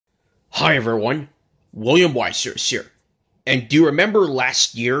Hi everyone, William Weissers here. And do you remember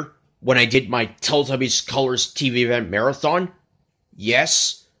last year when I did my Teletubbies Colors TV event marathon?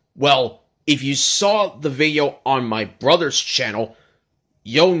 Yes? Well, if you saw the video on my brother's channel,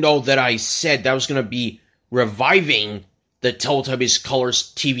 you'll know that I said that I was going to be reviving the Teletubbies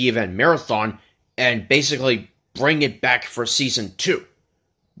Colors TV event marathon and basically bring it back for season 2.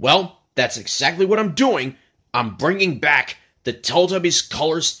 Well, that's exactly what I'm doing. I'm bringing back the Teletubbies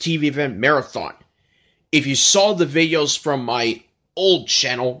Colors TV event marathon. If you saw the videos from my old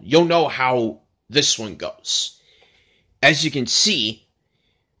channel, you'll know how this one goes. As you can see,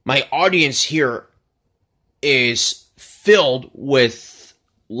 my audience here is filled with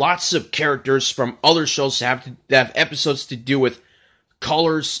lots of characters from other shows that have episodes to do with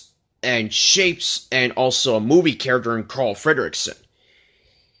colors and shapes, and also a movie character in Carl Fredricksen.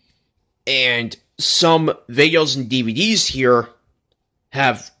 And some videos and DVDs here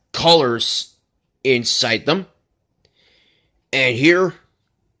have colors inside them. And here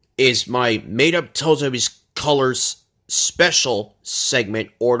is my made-up Teletubbies Colors special segment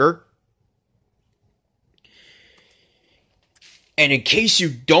order. And in case you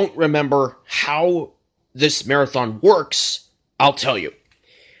don't remember how this marathon works, I'll tell you.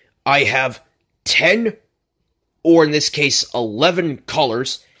 I have 10, or in this case 11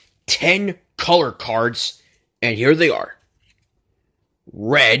 colors, 10 color cards, and here they are.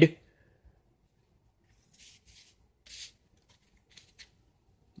 Red,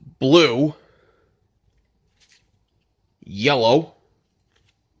 blue, yellow,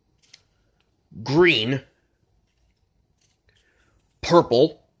 green,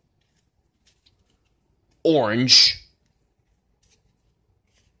 purple, orange,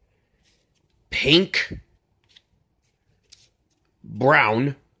 pink,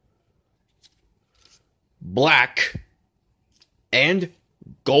 brown, black, and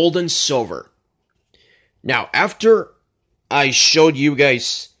gold and silver. Now, after I showed you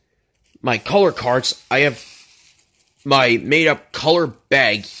guys my color cards, I have my made-up color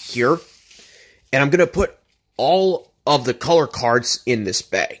bag here, and I'm going to put all of the color cards in this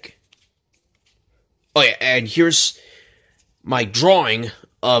bag. Oh yeah, and here's my drawing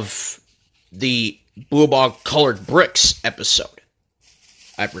of the Blue Bog Colored Bricks episode.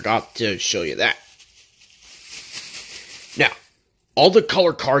 I forgot to show you that. Now, all the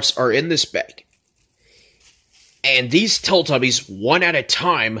color cards are in this bag. And these Teletubbies, one at a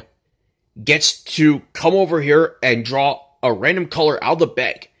time, gets to come over here and draw a random color out of the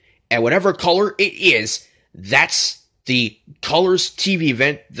bag. And whatever color it is, that's the Colors TV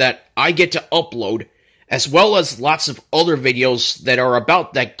event that I get to upload, as well as lots of other videos that are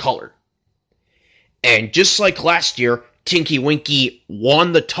about that color. And just like last year, Tinky Winky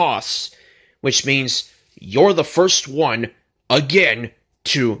won the toss, which means you're the first one, again,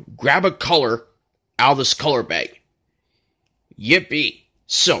 to grab a color out of this color bag. Yippee.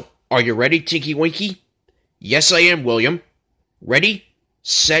 So, are you ready, Tinky Winky? Yes, I am, William. Ready,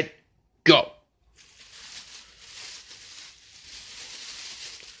 set, go.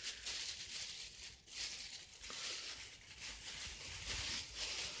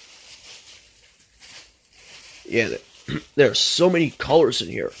 Yeah, there are so many colors in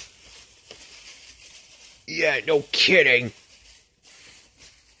here. Yeah, no kidding.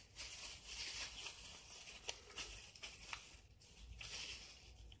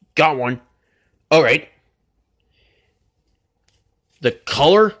 Got one. Alright. The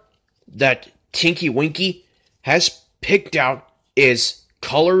color that Tinky Winky has picked out is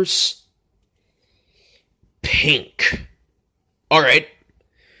Colors Pink. Alright.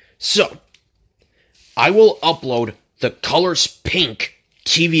 So, I will upload the Colors Pink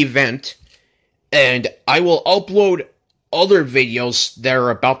TV event, and I will upload other videos that are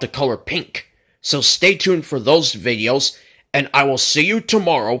about the color pink. So stay tuned for those videos, and I will see you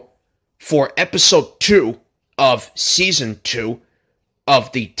tomorrow for episode 2 of season 2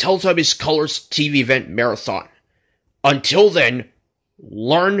 of the Teletubbies Colors TV event marathon. Until then,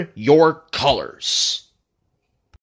 learn your colors.